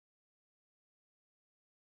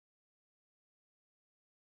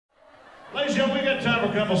Ladies and gentlemen, we got time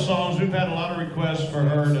for a couple songs. We've had a lot of requests for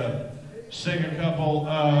her to sing a couple,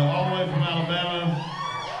 all the way from Alabama.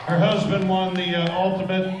 Her husband won the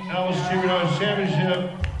Ultimate Elvis Troubadours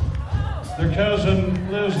Championship. Their cousin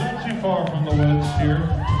lives not too far from the woods here.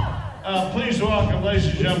 Please welcome, ladies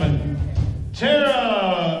and gentlemen,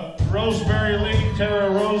 Tara Rosemary Lee. Tara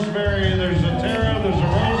Rosemary. There's a Tara, there's a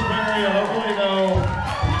Rosemary, hopefully no.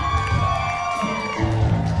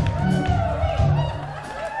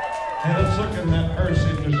 Hey, let's look in that purse, see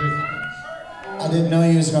if there's a... I didn't know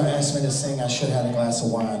you was going to ask me to sing. I should have had a glass of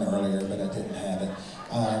wine earlier, but I didn't have it.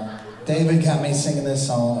 David got me singing this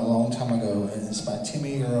song a long time ago, and it's by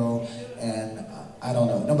Timmy Earl, and I don't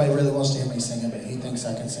know. Nobody really wants to hear me sing it, but he thinks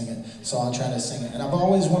I can sing it, so I'll try to sing it. And I've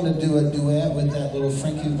always wanted to do a duet with that little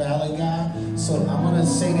Frankie Valli guy, so I'm going to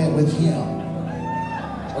sing it with him.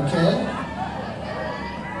 Okay?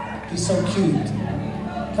 He's so cute.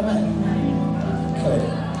 Come on. Cody.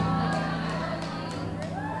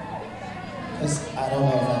 Because I don't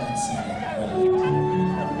know if I can sing it.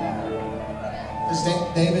 Because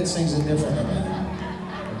David sings it different than me.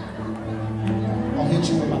 I'll hit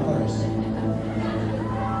you with my purse.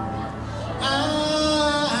 I'm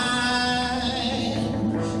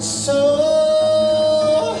so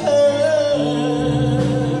hurt.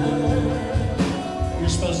 You're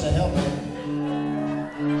supposed to help me.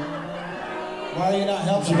 Why are you not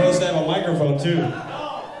helping? You're supposed to have a microphone too.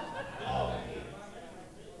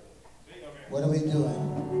 What are we doing?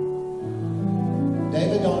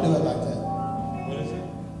 David, don't do it like that. What is it?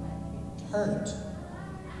 Hurt.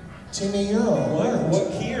 Timmy Earl.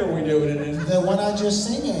 What key are we doing it in? The one I just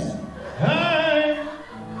sing in. Hey!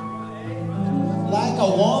 Like a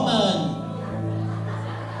woman.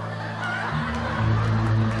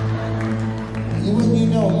 You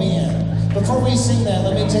know men. Before we sing that,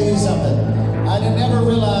 let me tell you something. I never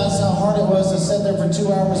realized how hard it was to sit there for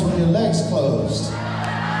 2 hours with your legs closed.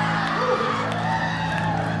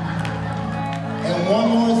 And one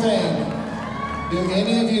more thing. Do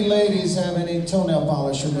any of you ladies have any toenail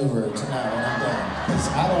polish remover tonight when I'm done? Because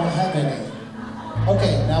I don't have any.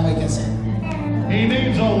 Okay, now we can sing. He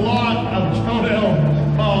needs a lot of toenail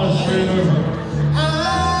polish remover. I'm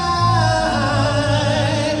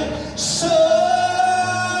so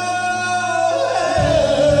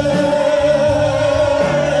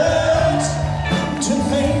hurt to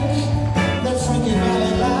think that Frankie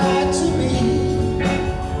Valli lied to me.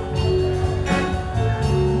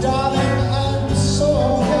 Darling, I'm so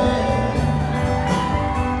hurt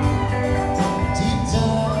deep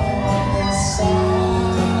down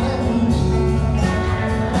inside of me.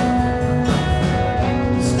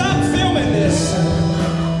 Stop filming this.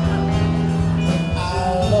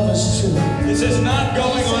 Our love is true. This is not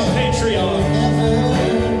going on Patreon.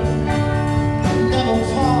 Never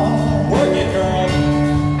part. Work it, girl.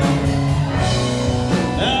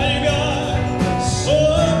 Now you got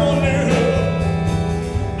someone new,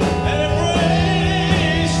 and it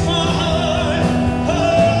breaks my heart.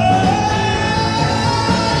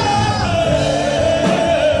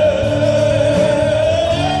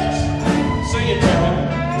 Sing it, Carol.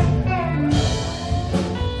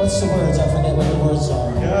 What's the words? I forget what the words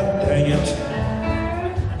are. God dang it.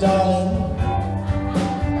 Darling,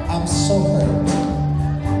 I'm so hurt.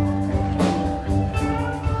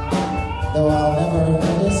 Though I'll never,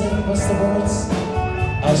 what is it? What's the words?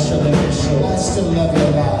 I still love you I still love you.